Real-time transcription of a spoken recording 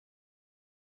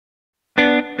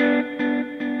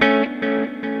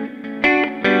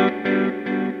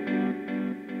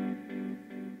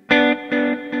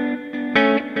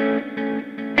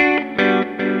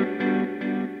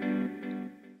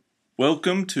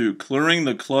Welcome to Clearing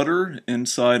the Clutter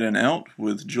Inside and Out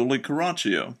with Julie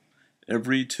Coraccio.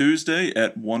 Every Tuesday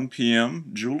at 1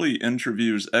 p.m., Julie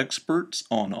interviews experts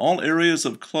on all areas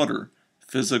of clutter: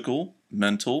 physical,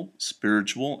 mental,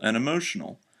 spiritual, and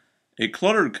emotional. A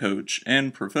clutter coach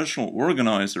and professional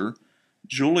organizer,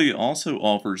 Julie also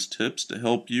offers tips to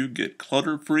help you get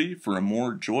clutter-free for a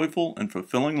more joyful and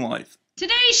fulfilling life.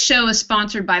 Today's show is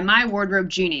sponsored by My Wardrobe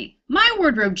Genie. My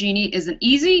Wardrobe Genie is an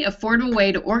easy, affordable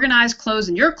way to organize clothes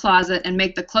in your closet and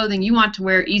make the clothing you want to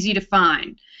wear easy to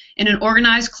find in an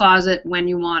organized closet when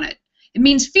you want it. It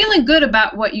means feeling good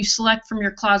about what you select from your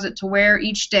closet to wear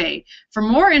each day. For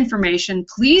more information,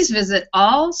 please visit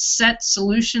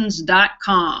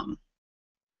allsetsolutions.com.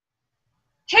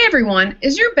 Hey everyone,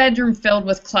 is your bedroom filled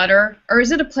with clutter, or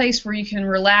is it a place where you can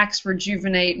relax,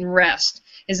 rejuvenate, and rest?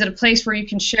 Is it a place where you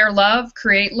can share love,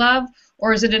 create love,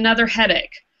 or is it another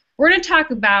headache? We're going to talk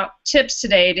about tips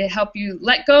today to help you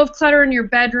let go of clutter in your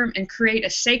bedroom and create a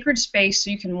sacred space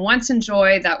so you can once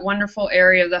enjoy that wonderful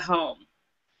area of the home.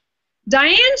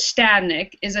 Diane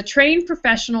Stadnyk is a trained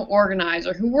professional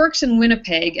organizer who works in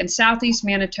Winnipeg and Southeast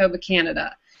Manitoba,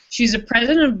 Canada. She's a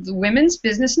president of the Women's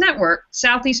Business Network,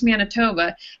 Southeast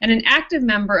Manitoba, and an active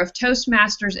member of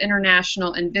Toastmasters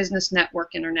International and Business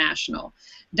Network International.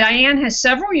 Diane has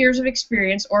several years of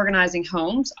experience organizing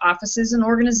homes, offices, and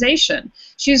organization.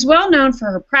 She is well known for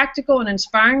her practical and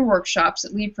inspiring workshops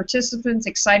that leave participants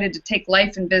excited to take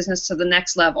life and business to the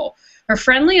next level. Her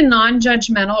friendly and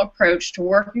non-judgmental approach to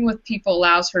working with people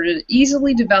allows her to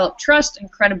easily develop trust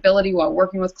and credibility while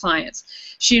working with clients.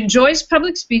 She enjoys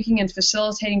public speaking and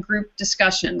facilitating group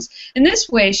discussions. In this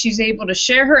way, she's able to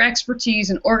share her expertise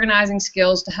and organizing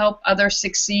skills to help others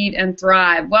succeed and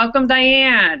thrive. Welcome,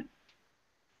 Diane.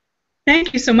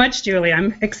 Thank you so much, Julie.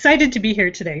 I'm excited to be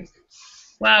here today.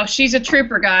 Wow, she's a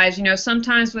trooper, guys. You know,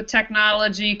 sometimes with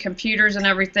technology, computers and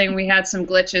everything, we had some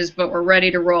glitches, but we're ready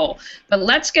to roll. But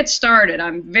let's get started.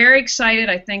 I'm very excited.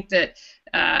 I think that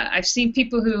I've seen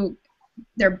people who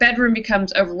their bedroom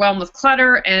becomes overwhelmed with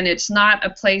clutter, and it's not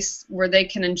a place where they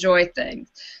can enjoy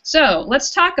things. So let's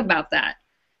talk about that.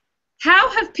 How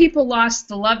have people lost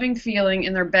the loving feeling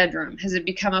in their bedroom? Has it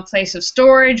become a place of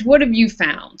storage? What have you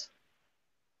found?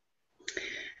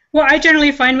 Well, I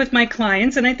generally find with my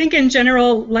clients, and I think in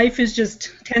general, life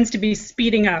tends to be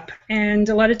speeding up. And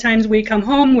a lot of times we come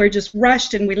home, we're just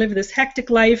rushed, and we live this hectic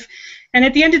life. And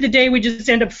at the end of the day, we just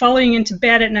end up falling into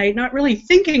bed at night, not really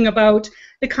thinking about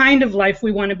the kind of life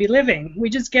we want to be living. We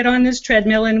just get on this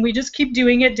treadmill, and we just keep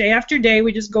doing it day after day.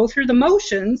 We just go through the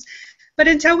motions. But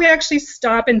until we actually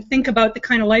stop and think about the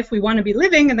kind of life we want to be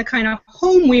living and the kind of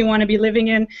home we want to be living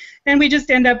in, then we just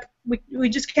end up, we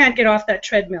just can't get off that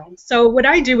treadmill. So what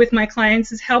I do with my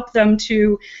clients is help them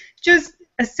to just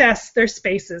assess their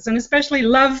spaces, and especially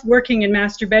love working in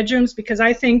master bedrooms, because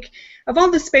I think of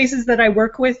all the spaces that I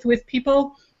work with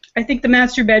people, I think the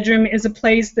master bedroom is a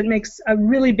place that makes a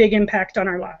really big impact on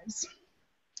our lives.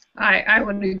 I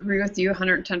would agree with you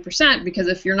 110%, because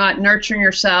if you're not nurturing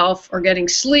yourself or getting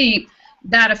sleep,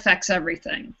 that affects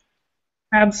everything.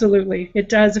 Absolutely. It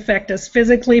does affect us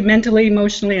physically, mentally,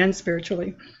 emotionally, and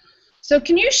spiritually. So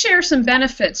can you share some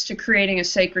benefits to creating a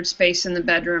sacred space in the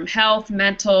bedroom? Health,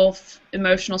 mental,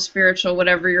 emotional, spiritual,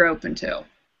 whatever you're open to.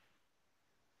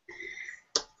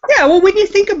 Yeah, well, when you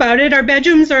think about it, our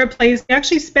bedrooms are a place we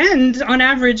actually spend, on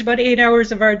average, about 8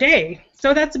 hours of our day.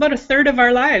 So that's about a third of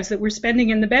our lives that we're spending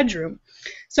in the bedroom.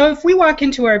 So if we walk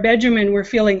into our bedroom and we're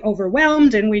feeling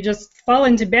overwhelmed and we just fall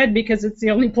into bed because it's the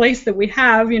only place that we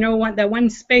have, you know, that one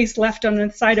space left on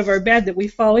the side of our bed that we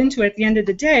fall into at the end of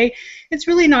the day, it's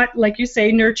really not, like you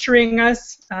say, nurturing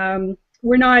us.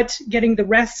 We're not getting the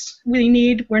rest we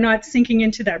need. We're not sinking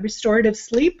into that restorative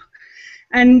sleep.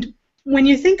 And when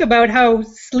you think about how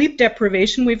sleep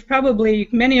deprivation,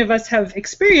 many of us have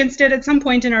experienced it at some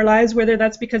point in our lives, whether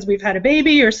that's because we've had a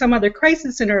baby or some other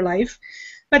crisis in our life,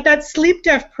 but that sleep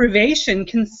deprivation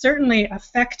can certainly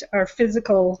affect our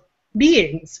physical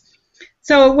beings.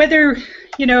 So whether,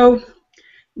 you know,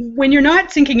 when you're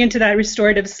not sinking into that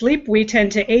restorative sleep, we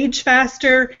tend to age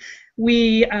faster,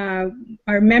 our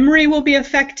memory will be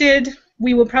affected,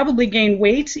 we will probably gain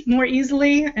weight more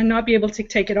easily and not be able to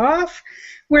take it off.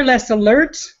 We're less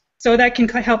alert, so that can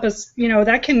help us, you know,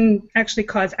 that can actually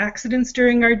cause accidents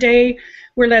during our day.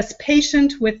 We're less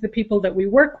patient with the people that we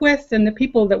work with and the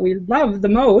people that we love the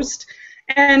most,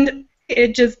 and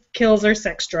it just kills our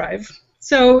sex drive.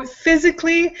 So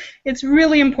physically, it's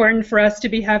really important for us to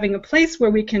be having a place where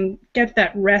we can get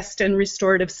that rest and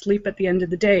restorative sleep at the end of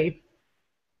the day.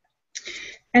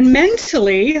 And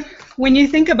mentally, when you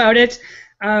think about it,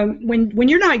 when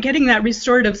you're not getting that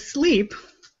restorative sleep,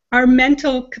 our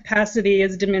mental capacity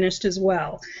is diminished as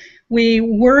well. We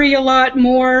worry a lot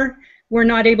more. We're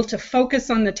not able to focus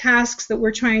on the tasks that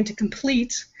we're trying to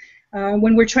complete.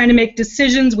 When we're trying to make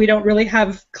decisions, we don't really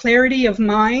have clarity of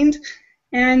mind.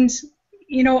 And,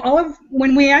 you know,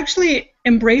 when we actually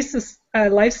embrace this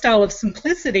lifestyle of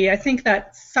simplicity, I think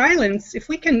that silence, if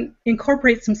we can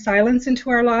incorporate some silence into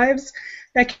our lives,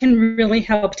 that can really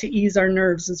help to ease our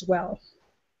nerves as well.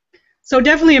 So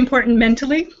definitely important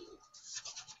mentally,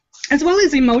 as well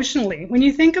as emotionally. When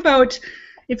you think about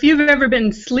if you've ever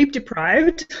been sleep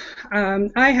deprived,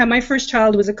 my first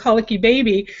child was a colicky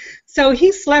baby, so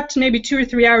he slept maybe 2 or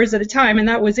 3 hours at a time, and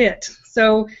that was it.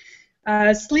 So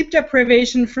sleep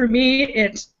deprivation for me,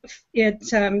 it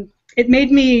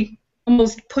made me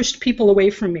almost pushed people away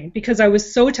from me because I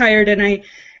was so tired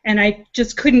and I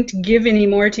just couldn't give any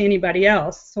more to anybody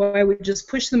else. So I would just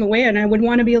push them away and I would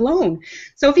want to be alone.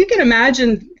 So if you can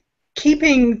imagine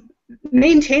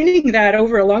maintaining that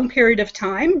over a long period of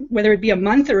time, whether it be a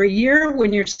month or a year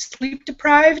when you're sleep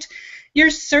deprived, you're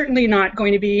certainly not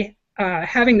going to be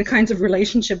having the kinds of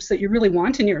relationships that you really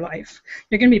want in your life.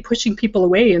 You're going to be pushing people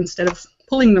away instead of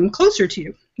pulling them closer to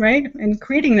you, right? And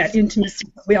creating that intimacy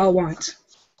that we all want.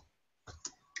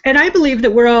 And I believe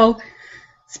that we're all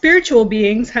spiritual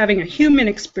beings having a human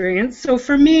experience. So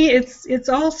for me, it's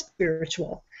all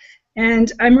spiritual.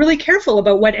 And I'm really careful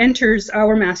about what enters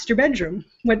our master bedroom,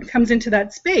 what comes into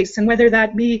that space, and whether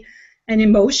that be an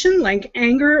emotion like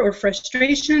anger or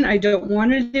frustration. I don't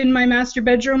want it in my master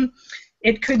bedroom.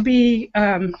 It could be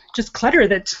just clutter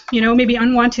that, you know, maybe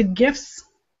unwanted gifts,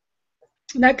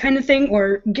 that kind of thing,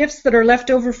 or gifts that are left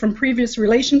over from previous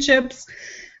relationships.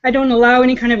 I don't allow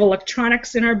any kind of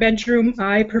electronics in our bedroom.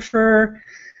 I prefer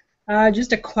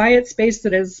just a quiet space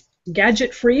that is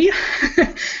gadget-free,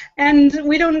 and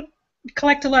we don't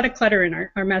collect a lot of clutter in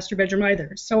our master bedroom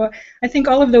either. So I think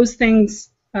all of those things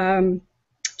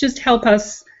just help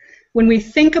us when we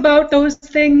think about those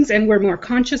things and we're more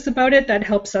conscious about it. That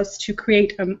helps us to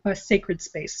create a sacred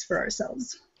space for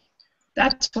ourselves.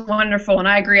 That's wonderful, and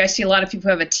I agree. I see a lot of people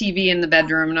who have a TV in the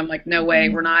bedroom, and I'm like, no way,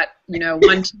 we're not. You know,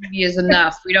 one TV is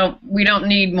enough. We don't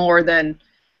need more than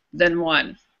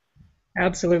one.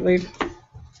 Absolutely.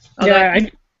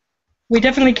 We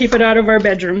definitely keep it out of our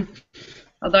bedroom.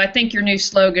 Although I think your new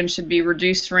slogan should be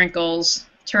reduce wrinkles,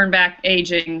 turn back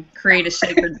aging, create a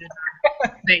sacred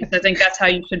space. I think that's how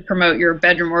you should promote your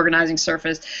bedroom organizing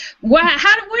surface. Where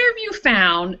have you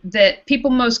found that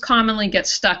people most commonly get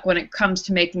stuck when it comes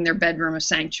to making their bedroom a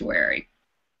sanctuary?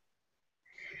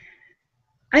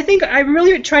 I think I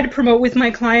really try to promote with my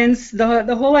clients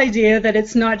the whole idea that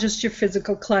it's not just your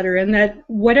physical clutter, and that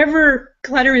whatever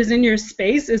clutter is in your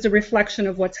space is a reflection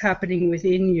of what's happening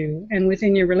within you and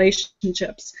within your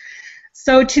relationships.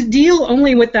 So to deal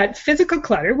only with that physical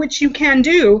clutter, which you can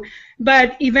do,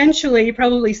 but eventually,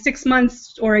 probably 6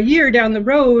 months or a year down the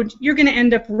road, you're going to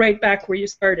end up right back where you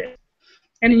started.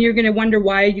 And you're going to wonder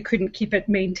why you couldn't keep it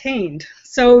maintained.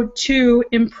 So to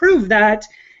improve that,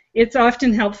 it's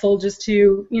often helpful just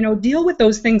to, you know, deal with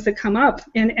those things that come up.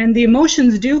 And the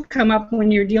emotions do come up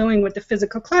when you're dealing with the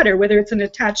physical clutter, whether it's an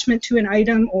attachment to an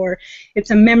item or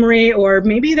it's a memory, or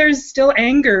maybe there's still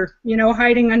anger, you know,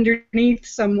 hiding underneath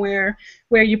somewhere,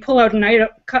 where you pull out an item,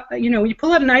 you know, you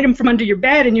pull out an item from under your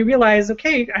bed and you realize,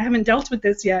 okay, I haven't dealt with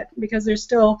this yet, because there's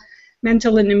still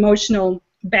mental and emotional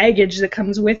baggage that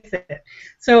comes with it.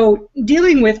 So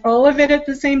dealing with all of it at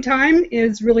the same time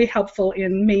is really helpful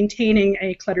in maintaining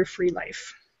a clutter-free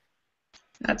life.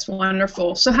 That's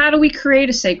wonderful. So how do we create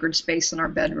a sacred space in our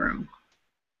bedroom?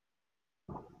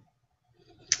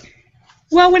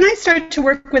 Well, when I start to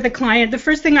work with a client, the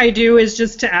first thing I do is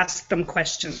just to ask them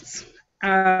questions,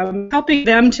 helping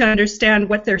them to understand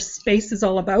what their space is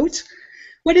all about.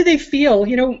 What do they feel?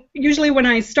 You know, usually when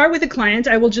I start with a client,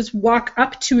 I will just walk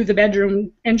up to the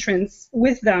bedroom entrance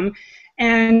with them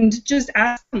and just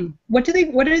ask them, what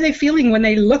are they feeling when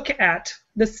they look at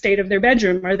the state of their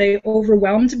bedroom? Are they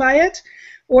overwhelmed by it?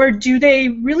 Or do they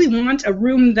really want a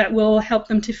room that will help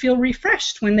them to feel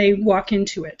refreshed when they walk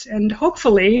into it? And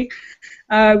hopefully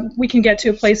we can get to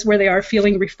a place where they are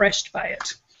feeling refreshed by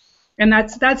it. And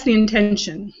that's the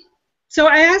intention. So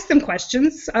I ask them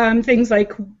questions, things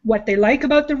like what they like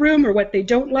about the room or what they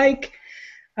don't like,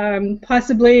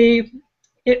 possibly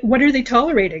what are they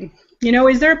tolerating? You know,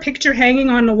 is there a picture hanging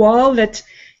on the wall that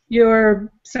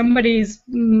somebody's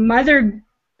mother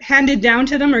handed down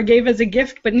to them or gave as a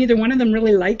gift, but neither one of them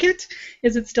really like it?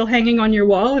 Is it still hanging on your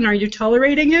wall, and are you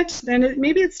tolerating it? Then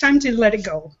maybe it's time to let it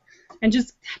go and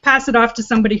just pass it off to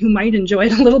somebody who might enjoy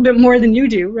it a little bit more than you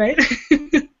do, right?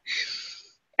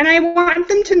 And I want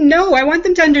them to know, I want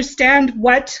them to understand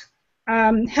what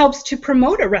helps to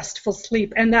promote a restful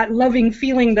sleep and that loving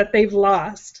feeling that they've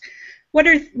lost. what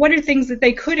are things that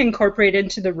they could incorporate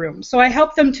into the room. So I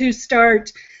help them to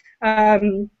start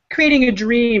creating a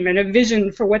dream and a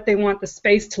vision for what they want the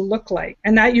space to look like,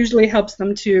 and that usually helps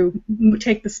them to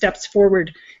take the steps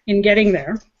forward in getting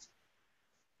there.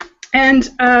 And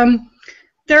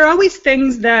there are always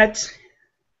things that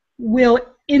will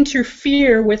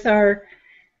interfere with our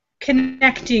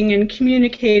connecting and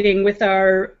communicating with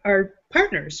our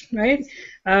partners, right?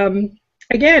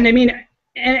 Again, I mean,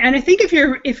 and I think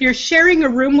if you're sharing a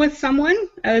room with someone,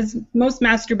 as most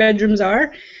master bedrooms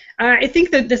are, I think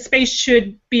that the space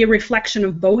should be a reflection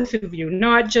of both of you,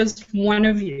 not just one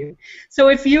of you. So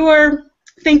if you're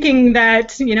thinking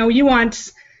that, you know, you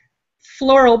want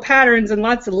floral patterns and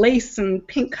lots of lace and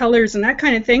pink colors and that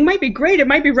kind of thing, might be great. It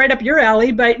might be right up your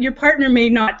alley, but your partner may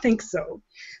not think so.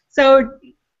 So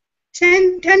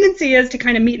tendency is to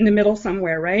kind of meet in the middle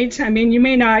somewhere, right? I mean,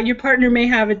 your partner may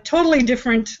have a totally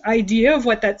different idea of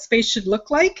what that space should look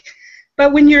like,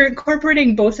 but when you're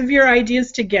incorporating both of your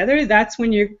ideas together, that's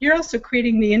when you're also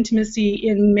creating the intimacy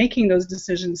in making those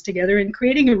decisions together and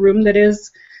creating a room that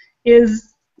is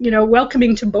you know,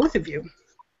 welcoming to both of you.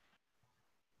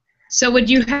 So would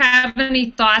you have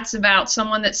any thoughts about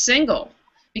someone that's single?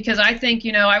 Because I think,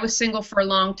 you know, I was single for a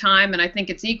long time, and I think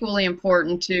it's equally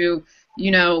important to,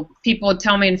 you know, people would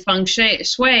tell me in feng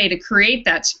shui to create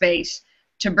that space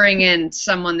to bring in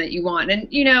someone that you want. And,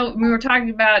 you know, we were talking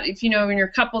about, if, you know, when you're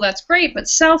a couple, that's great, but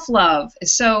self-love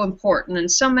is so important, and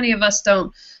so many of us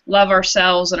don't love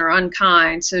ourselves and are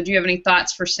unkind. So do you have any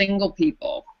thoughts for single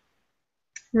people?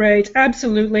 Right,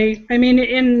 absolutely. I mean,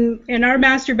 in our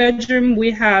master bedroom,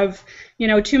 we have, you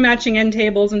know, 2 matching end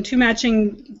tables and 2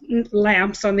 matching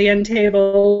lamps on the end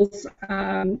tables.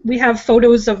 We have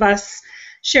photos of us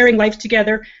sharing life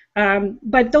together,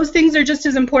 but those things are just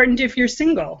as important if you're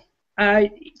single.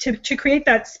 To create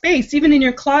that space, even in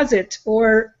your closet,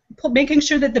 or making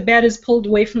sure that the bed is pulled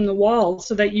away from the wall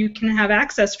so that you can have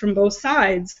access from both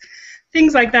sides.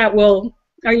 Things like that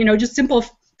are, you know, just simple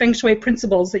feng shui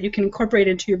principles that you can incorporate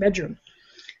into your bedroom.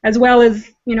 As well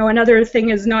as, you know, another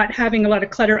thing is not having a lot of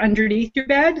clutter underneath your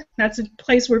bed. That's a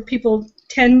place where people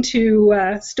tend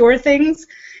to store things.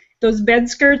 Those bed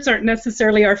skirts aren't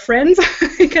necessarily our friends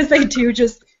because they do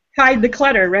just hide the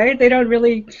clutter, right? They don't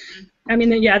really, I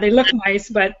mean, yeah, they look nice,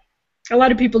 but a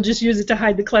lot of people just use it to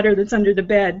hide the clutter that's under the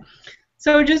bed.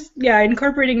 So just, yeah,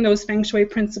 incorporating those feng shui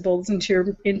principles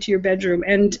into your bedroom,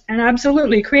 and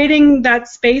absolutely creating that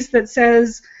space that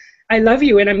says, I love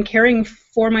you and I'm caring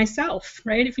for myself,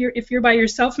 right? If you're by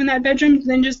yourself in that bedroom,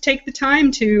 then just take the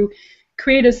time to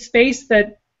create a space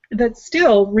that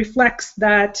still reflects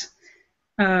that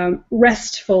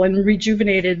restful and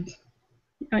rejuvenated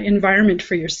environment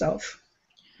for yourself.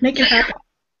 Make it happen.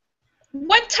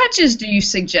 What touches do you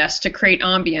suggest to create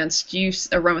ambience? Do you use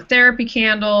aromatherapy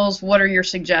candles? What are your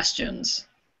suggestions?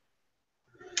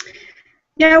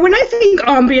 Yeah, when I think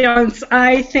ambiance,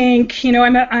 I think, you know,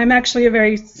 I'm actually a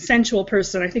very sensual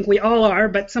person. I think we all are,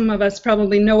 but some of us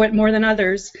probably know it more than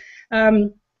others.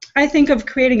 I think of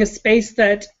creating a space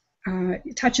that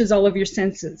touches all of your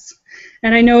senses.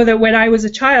 And I know that when I was a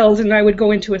child and I would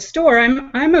go into a store,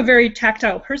 I'm a very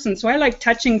tactile person, so I like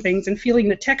touching things and feeling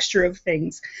the texture of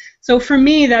things. So for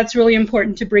me, that's really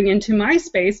important to bring into my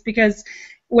space, because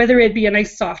whether it be a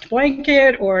nice soft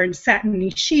blanket or satiny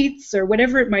sheets or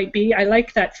whatever it might be, I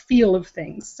like that feel of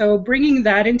things. So bringing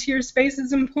that into your space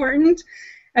is important,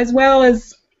 as well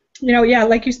as, you know, yeah,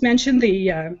 like you mentioned,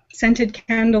 the scented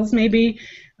candles maybe.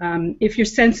 If you're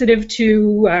sensitive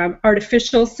to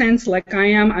artificial scents like I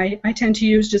am, I tend to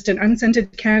use just an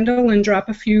unscented candle and drop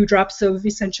a few drops of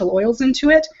essential oils into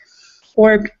it,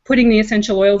 or putting the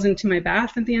essential oils into my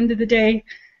bath at the end of the day,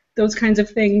 those kinds of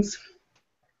things.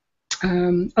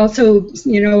 Also,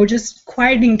 you know, just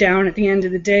quieting down at the end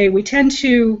of the day. We tend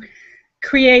to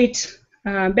create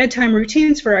bedtime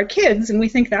routines for our kids, and we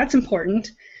think that's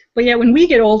important. But yet when we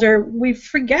get older, we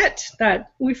forget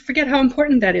how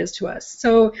important that is to us.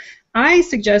 So I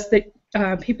suggest that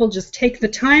people just take the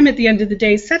time at the end of the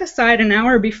day, set aside an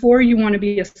hour before you want to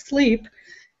be asleep,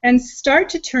 and start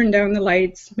to turn down the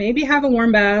lights, maybe have a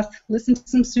warm bath, listen to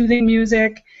some soothing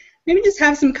music, maybe just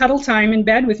have some cuddle time in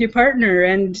bed with your partner,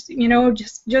 and, you know,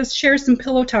 just share some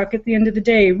pillow talk at the end of the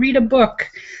day, read a book.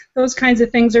 Those kinds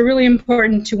of things are really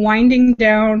important to winding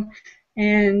down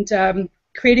and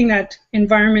creating that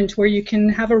environment where you can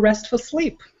have a restful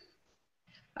sleep.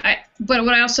 But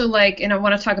what I also like, and I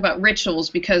want to talk about rituals,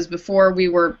 because before we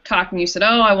were talking, you said,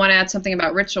 oh, I want to add something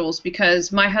about rituals,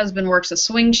 because my husband works a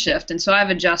swing shift, and so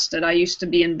I've adjusted. I used to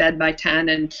be in bed by 10,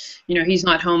 and, you know, he's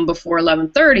not home before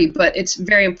 11:30, but it's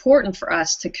very important for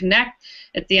us to connect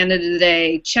at the end of the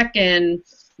day, check in,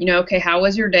 Okay, how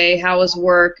was your day? How was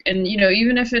work? And,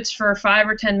 even if it's for 5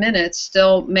 or 10 minutes,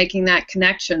 still making that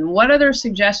connection. What other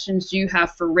suggestions do you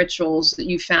have for rituals that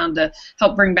you found to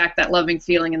help bring back that loving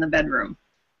feeling in the bedroom?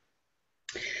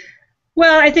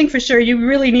 Well, I think for sure you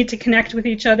really need to connect with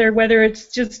each other, whether it's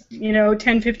just,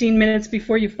 10, 15 minutes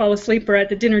before you fall asleep or at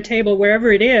the dinner table,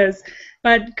 wherever it is.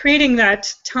 But creating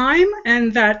that time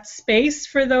and that space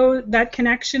for that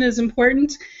connection is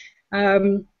important.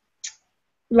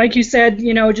 Like you said,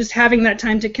 just having that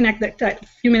time to connect, that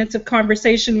few minutes of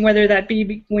conversation, whether that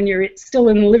be when you're still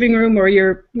in the living room or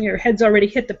your head's already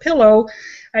hit the pillow.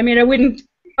 I mean,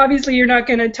 obviously you're not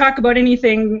going to talk about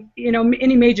anything,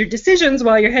 any major decisions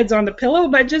while your head's on the pillow,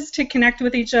 but just to connect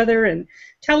with each other and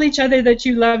tell each other that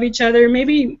you love each other.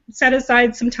 Maybe set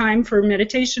aside some time for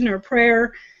meditation or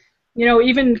prayer.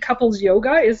 Even couples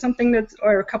yoga is something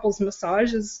or couples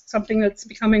massage is something that's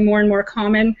becoming more and more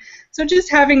common. So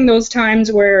just having those times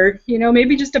where,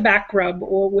 maybe just a back rub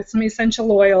or with some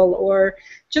essential oil or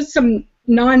just some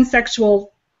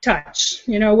non-sexual touch,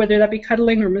 whether that be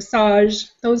cuddling or massage,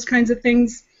 those kinds of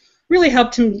things really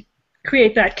help to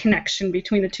create that connection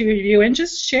between the two of you, and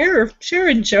just share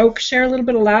a joke, share a little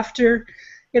bit of laughter.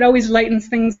 It always lightens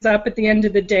things up at the end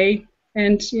of the day.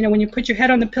 And, when you put your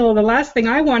head on the pillow, the last thing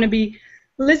I want to be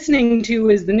listening to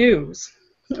is the news,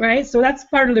 right? So that's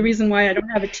part of the reason why I don't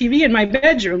have a TV in my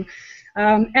bedroom.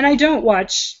 And I don't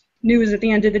watch news at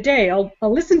the end of the day. I'll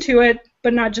listen to it,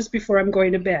 but not just before I'm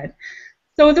going to bed.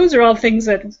 So those are all things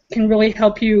that can really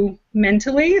help you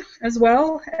mentally, as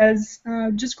well as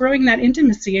just growing that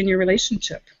intimacy in your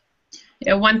relationship.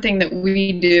 Yeah, one thing that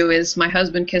we do is my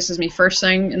husband kisses me first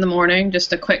thing in the morning,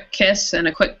 just a quick kiss and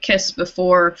a quick kiss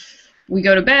before we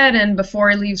go to bed and before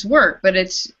he leaves work. But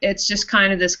it's just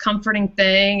kind of this comforting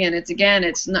thing, and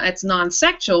it's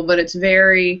non-sexual, but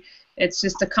it's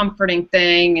just a comforting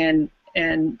thing.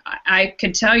 And I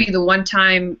could tell you the one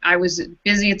time I was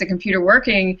busy at the computer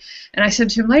working, and I said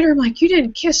to him later, I'm like, you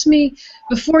didn't kiss me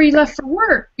before you left for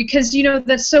work, because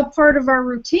that's so part of our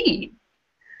routine.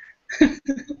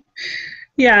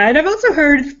 Yeah, and I've also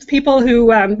heard people who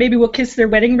maybe will kiss their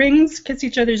wedding rings, kiss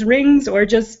each other's rings, or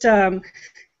just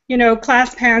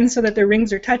clasp hands so that their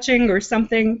rings are touching or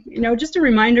something. Just a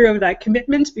reminder of that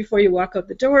commitment before you walk out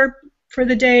the door for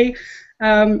the day.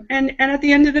 And at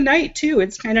the end of the night too,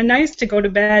 it's kind of nice to go to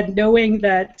bed knowing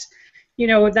that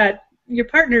that your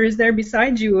partner is there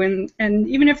beside you, and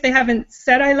even if they haven't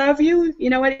said I love you,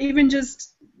 even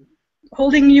just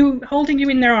holding you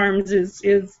in their arms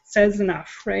is says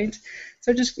enough, right?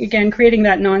 So just again creating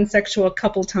that non-sexual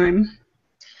couple time.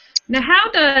 Now,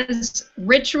 how does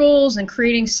rituals and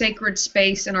creating sacred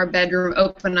space in our bedroom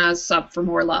open us up for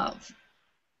more love?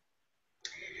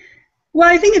 Well,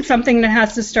 I think it's something that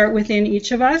has to start within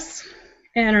each of us,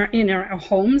 and in our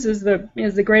homes is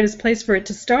the greatest place for it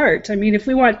to start. I mean, if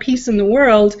we want peace in the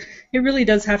world, it really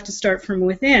does have to start from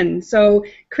within. So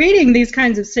creating these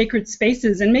kinds of sacred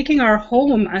spaces and making our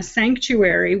home a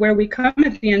sanctuary where we come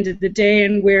at the end of the day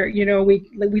and where we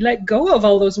let go of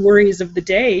all those worries of the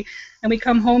day, and we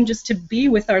come home just to be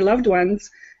with our loved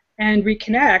ones and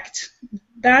reconnect.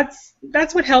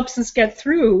 That's what helps us get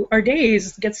through our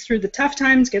days, gets through the tough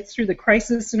times, gets through the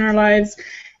crisis in our lives.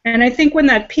 And I think when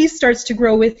that peace starts to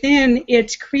grow within,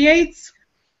 it creates,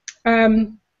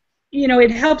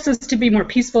 it helps us to be more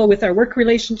peaceful with our work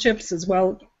relationships as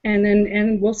well,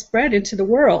 and will spread into the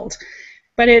world.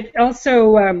 But it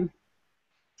also,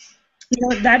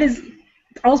 that is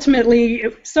ultimately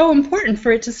so important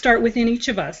for it to start within each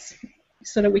of us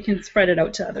so that we can spread it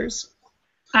out to others.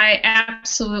 I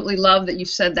absolutely love that you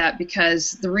said that,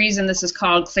 because the reason this is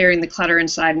called clearing the clutter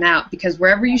inside and out, because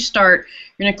wherever you start,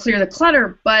 you're going to clear the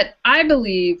clutter. But I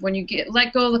believe when you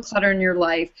let go of the clutter in your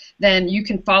life, then you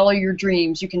can follow your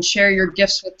dreams, you can share your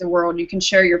gifts with the world, you can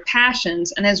share your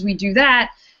passions, and as we do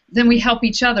that, then we help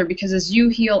each other, because as you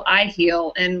heal, I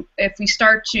heal. And if we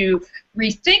start to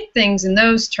rethink things in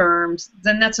those terms,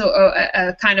 then that's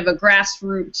a kind of a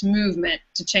grassroots movement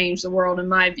to change the world, in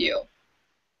my view.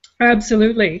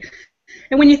 Absolutely.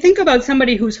 And when you think about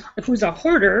somebody who's a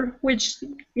hoarder, which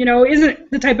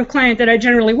isn't the type of client that I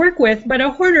generally work with, but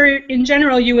a hoarder in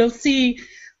general, you will see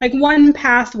like one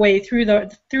pathway through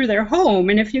their home.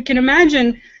 And if you can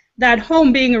imagine that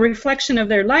home being a reflection of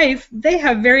their life, they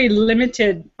have very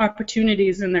limited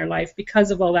opportunities in their life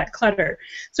because of all that clutter.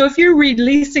 So if you're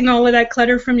releasing all of that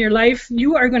clutter from your life,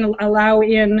 you are going to allow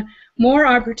in more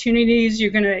opportunities. You're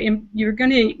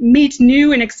going to meet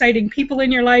new and exciting people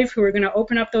in your life who are going to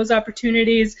open up those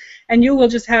opportunities, and you will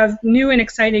just have new and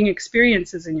exciting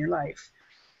experiences in your life.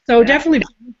 So definitely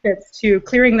benefits to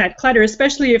clearing that clutter,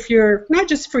 especially if you're not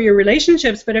just for your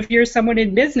relationships, but if you're someone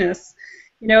in business.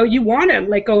 You know, you want to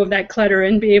let go of that clutter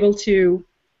and be able to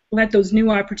let those new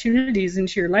opportunities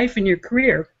into your life and your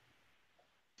career.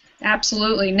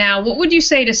 Absolutely. Now, what would you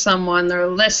say to someone, they're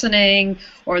listening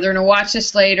or they're going to watch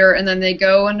this later, and then they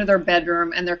go into their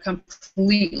bedroom and they're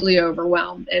completely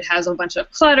overwhelmed? It has a bunch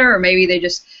of clutter, or maybe they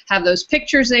just have those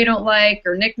pictures they don't like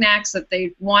or knickknacks that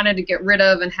they wanted to get rid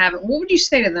of and haven't. What would you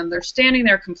say to them? They're standing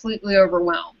there completely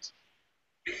overwhelmed.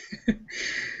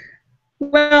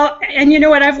 Well, and you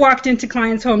know what? I've walked into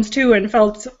clients' homes too and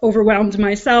felt overwhelmed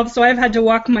myself, so I've had to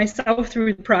walk myself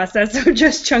through the process of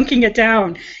just chunking it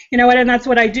down. You know what? And that's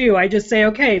what I do. I just say,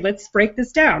 okay, let's break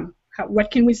this down. What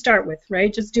can we start with,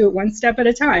 right? Just do it one step at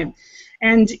a time.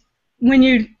 And when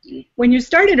you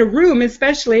start in a room,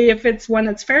 especially if it's one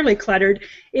that's fairly cluttered,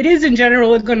 it is in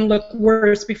general going to look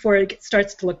worse before it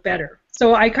starts to look better.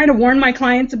 So I kind of warn my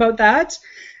clients about that,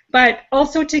 but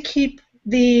also to keep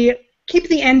the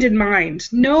end in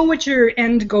mind. Know what your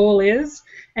end goal is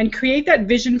and create that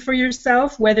vision for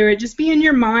yourself, whether it just be in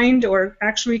your mind or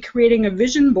actually creating a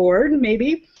vision board,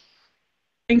 maybe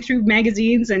going through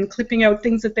magazines and clipping out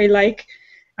things that they like,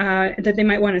 that they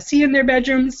might want to see in their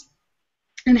bedrooms,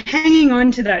 and hanging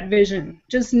on to that vision,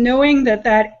 just knowing that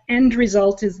that end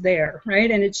result is there, right?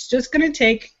 And it's just going to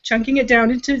take chunking it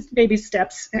down into baby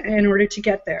steps in order to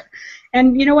get there.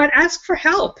 And you know what? Ask for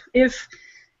help. If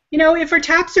our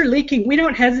taps are leaking, we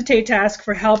don't hesitate to ask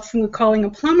for help from calling a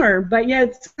plumber, but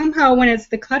yet somehow when it's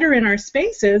the clutter in our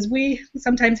spaces, we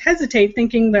sometimes hesitate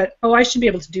thinking that, oh, I should be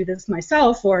able to do this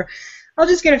myself, or I'll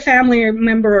just get a family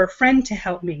member or friend to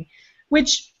help me,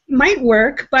 which might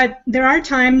work, but there are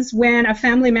times when a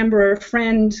family member or a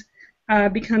friend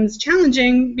becomes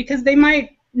challenging because they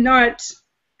might not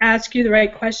ask you the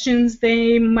right questions,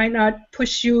 they might not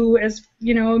push you as,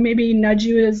 maybe nudge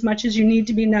you as much as you need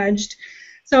to be nudged.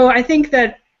 So I think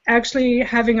that actually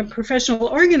having a professional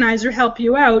organizer help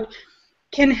you out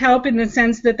can help in the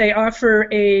sense that they offer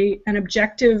an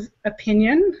objective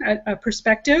opinion, a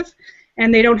perspective,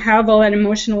 and they don't have all that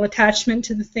emotional attachment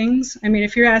to the things. I mean,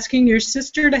 if you're asking your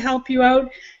sister to help you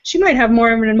out, she might have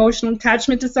more of an emotional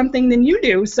attachment to something than you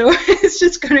do, so it's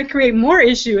just going to create more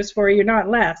issues for you, not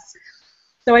less.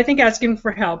 So I think asking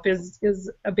for help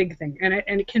is a big thing, and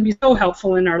it can be so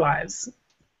helpful in our lives.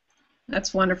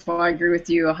 That's wonderful. I agree with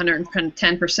you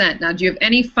 110%. Now, do you have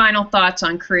any final thoughts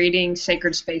on creating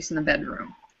sacred space in the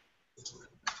bedroom?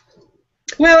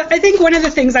 Well, I think one of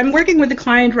the things, I'm working with a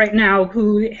client right now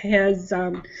who has,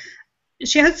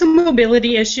 she has some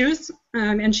mobility issues,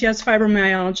 and she has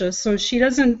fibromyalgia, so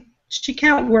she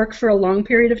can't work for a long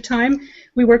period of time.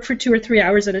 We work for 2 or 3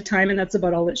 hours at a time, and that's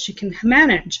about all that she can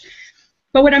manage.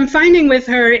 But what I'm finding with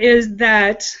her is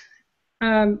that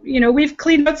we've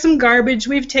cleaned out some garbage,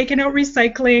 we've taken out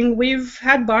recycling, we've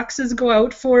had boxes go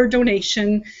out for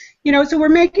donation, so we're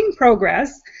making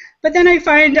progress. But then I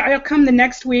find I'll come the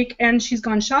next week and she's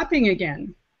gone shopping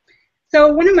again.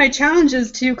 So one of my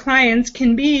challenges to clients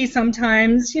can be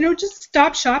sometimes, just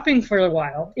stop shopping for a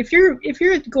while. If you're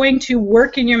going to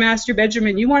work in your master bedroom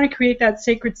and you want to create that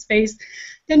sacred space,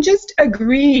 then just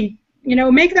agree,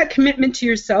 make that commitment to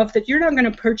yourself that you're not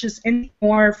going to purchase any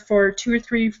more for 2 or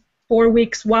 3, 4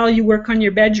 weeks while you work on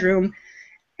your bedroom,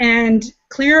 and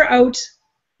clear out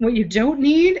what you don't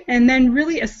need and then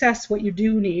really assess what you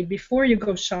do need before you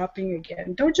go shopping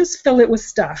again. Don't just fill it with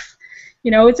stuff.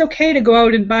 It's okay to go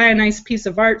out and buy a nice piece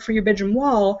of art for your bedroom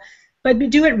wall, but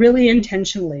do it really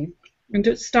intentionally and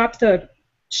just stop the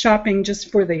shopping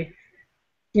just for the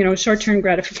short-term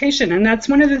gratification. And that's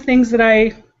one of the things that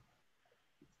I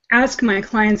ask my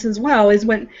clients as well, is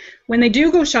when they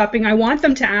do go shopping, I want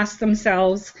them to ask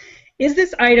themselves, is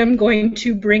this item going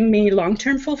to bring me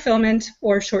long-term fulfillment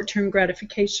or short-term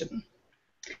gratification?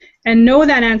 And know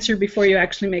that answer before you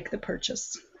actually make the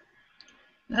purchase.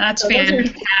 That's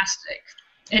fantastic.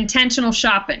 Intentional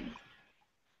shopping.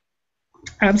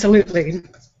 Absolutely.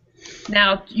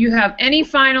 Now, do you have any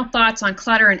final thoughts on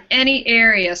clutter in any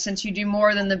area, since you do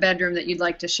more than the bedroom, that you'd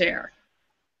like to share?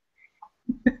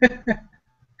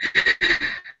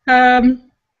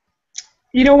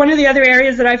 One of the other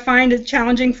areas that I find is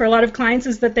challenging for a lot of clients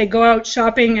is that they go out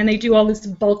shopping and they do all this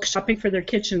bulk shopping for their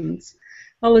kitchens,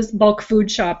 all this bulk food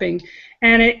shopping.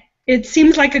 And it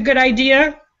seems like a good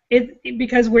idea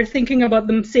because we're thinking about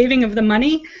the saving of the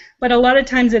money, but a lot of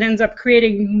times it ends up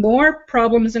creating more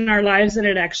problems in our lives than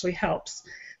it actually helps.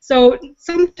 So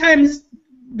sometimes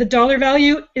the dollar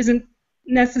value isn't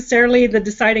necessarily the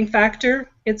deciding factor.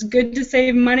 It's good to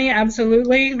save money,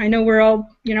 absolutely. I know we're all,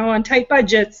 on tight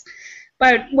budgets.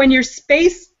 But when your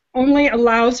space only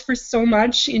allows for so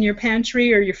much in your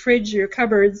pantry or your fridge or your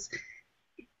cupboards,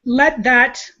 let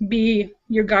that be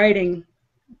your guiding,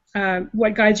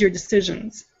 what guides your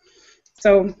decisions.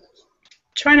 So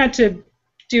try not to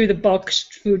do the bulk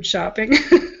food shopping.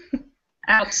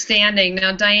 Outstanding.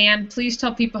 Now, Diane, please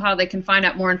tell people how they can find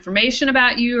out more information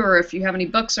about you, or if you have any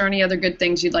books or any other good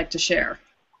things you'd like to share.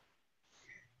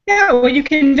 Yeah, well, you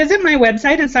can visit my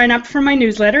website and sign up for my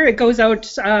newsletter. It goes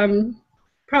out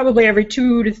probably every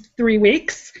 2 to 3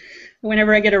 weeks,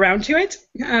 whenever I get around to it.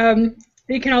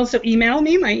 You can also email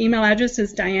me. My email address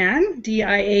is Diane,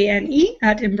 D-I-A-N-E,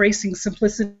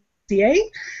 @embracingsimplicity.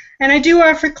 And I do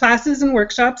offer classes and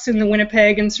workshops in the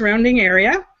Winnipeg and surrounding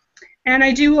area. And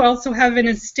I do also have an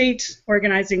estate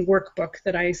organizing workbook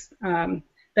that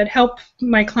help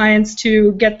my clients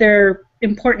to get their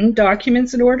important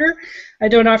documents in order. I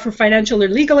don't offer financial or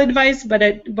legal advice, but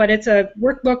it's a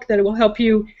workbook that will help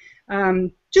you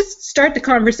just start the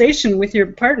conversation with your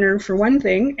partner, for one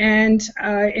thing, and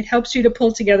it helps you to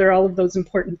pull together all of those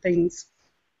important things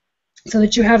so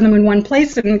that you have them in one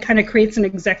place, and kind of creates an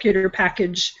executor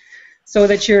package so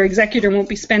that your executor won't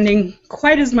be spending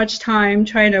quite as much time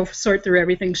trying to sort through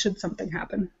everything should something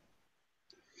happen.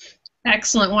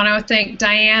 Excellent. I want to thank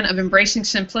Diane of Embracing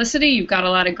Simplicity. You've got a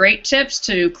lot of great tips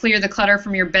to clear the clutter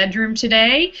from your bedroom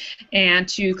today and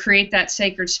to create that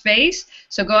sacred space.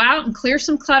 So go out and clear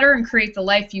some clutter and create the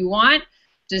life you want,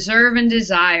 deserve, and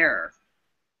desire.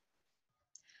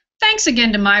 Thanks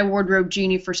again to My Wardrobe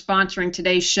Genie for sponsoring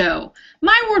today's show.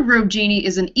 My Wardrobe Genie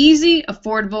is an easy,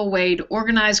 affordable way to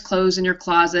organize clothes in your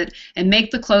closet and make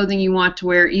the clothing you want to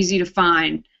wear easy to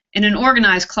find in an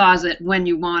organized closet when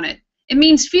you want it. It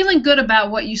means feeling good about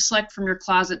what you select from your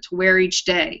closet to wear each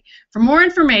day. For more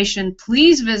information,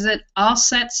 please visit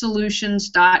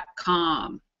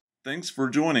allsetsolutions.com. Thanks for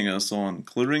joining us on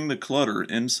Clearing the Clutter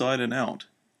Inside and Out.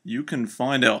 You can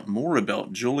find out more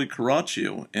about Julie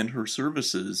Coraccio and her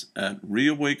services at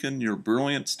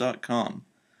reawakenyourbrilliance.com.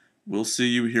 We'll see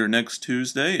you here next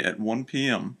Tuesday at 1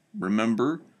 p.m.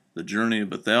 Remember, the journey of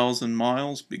 1,000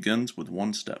 miles begins with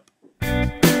one step.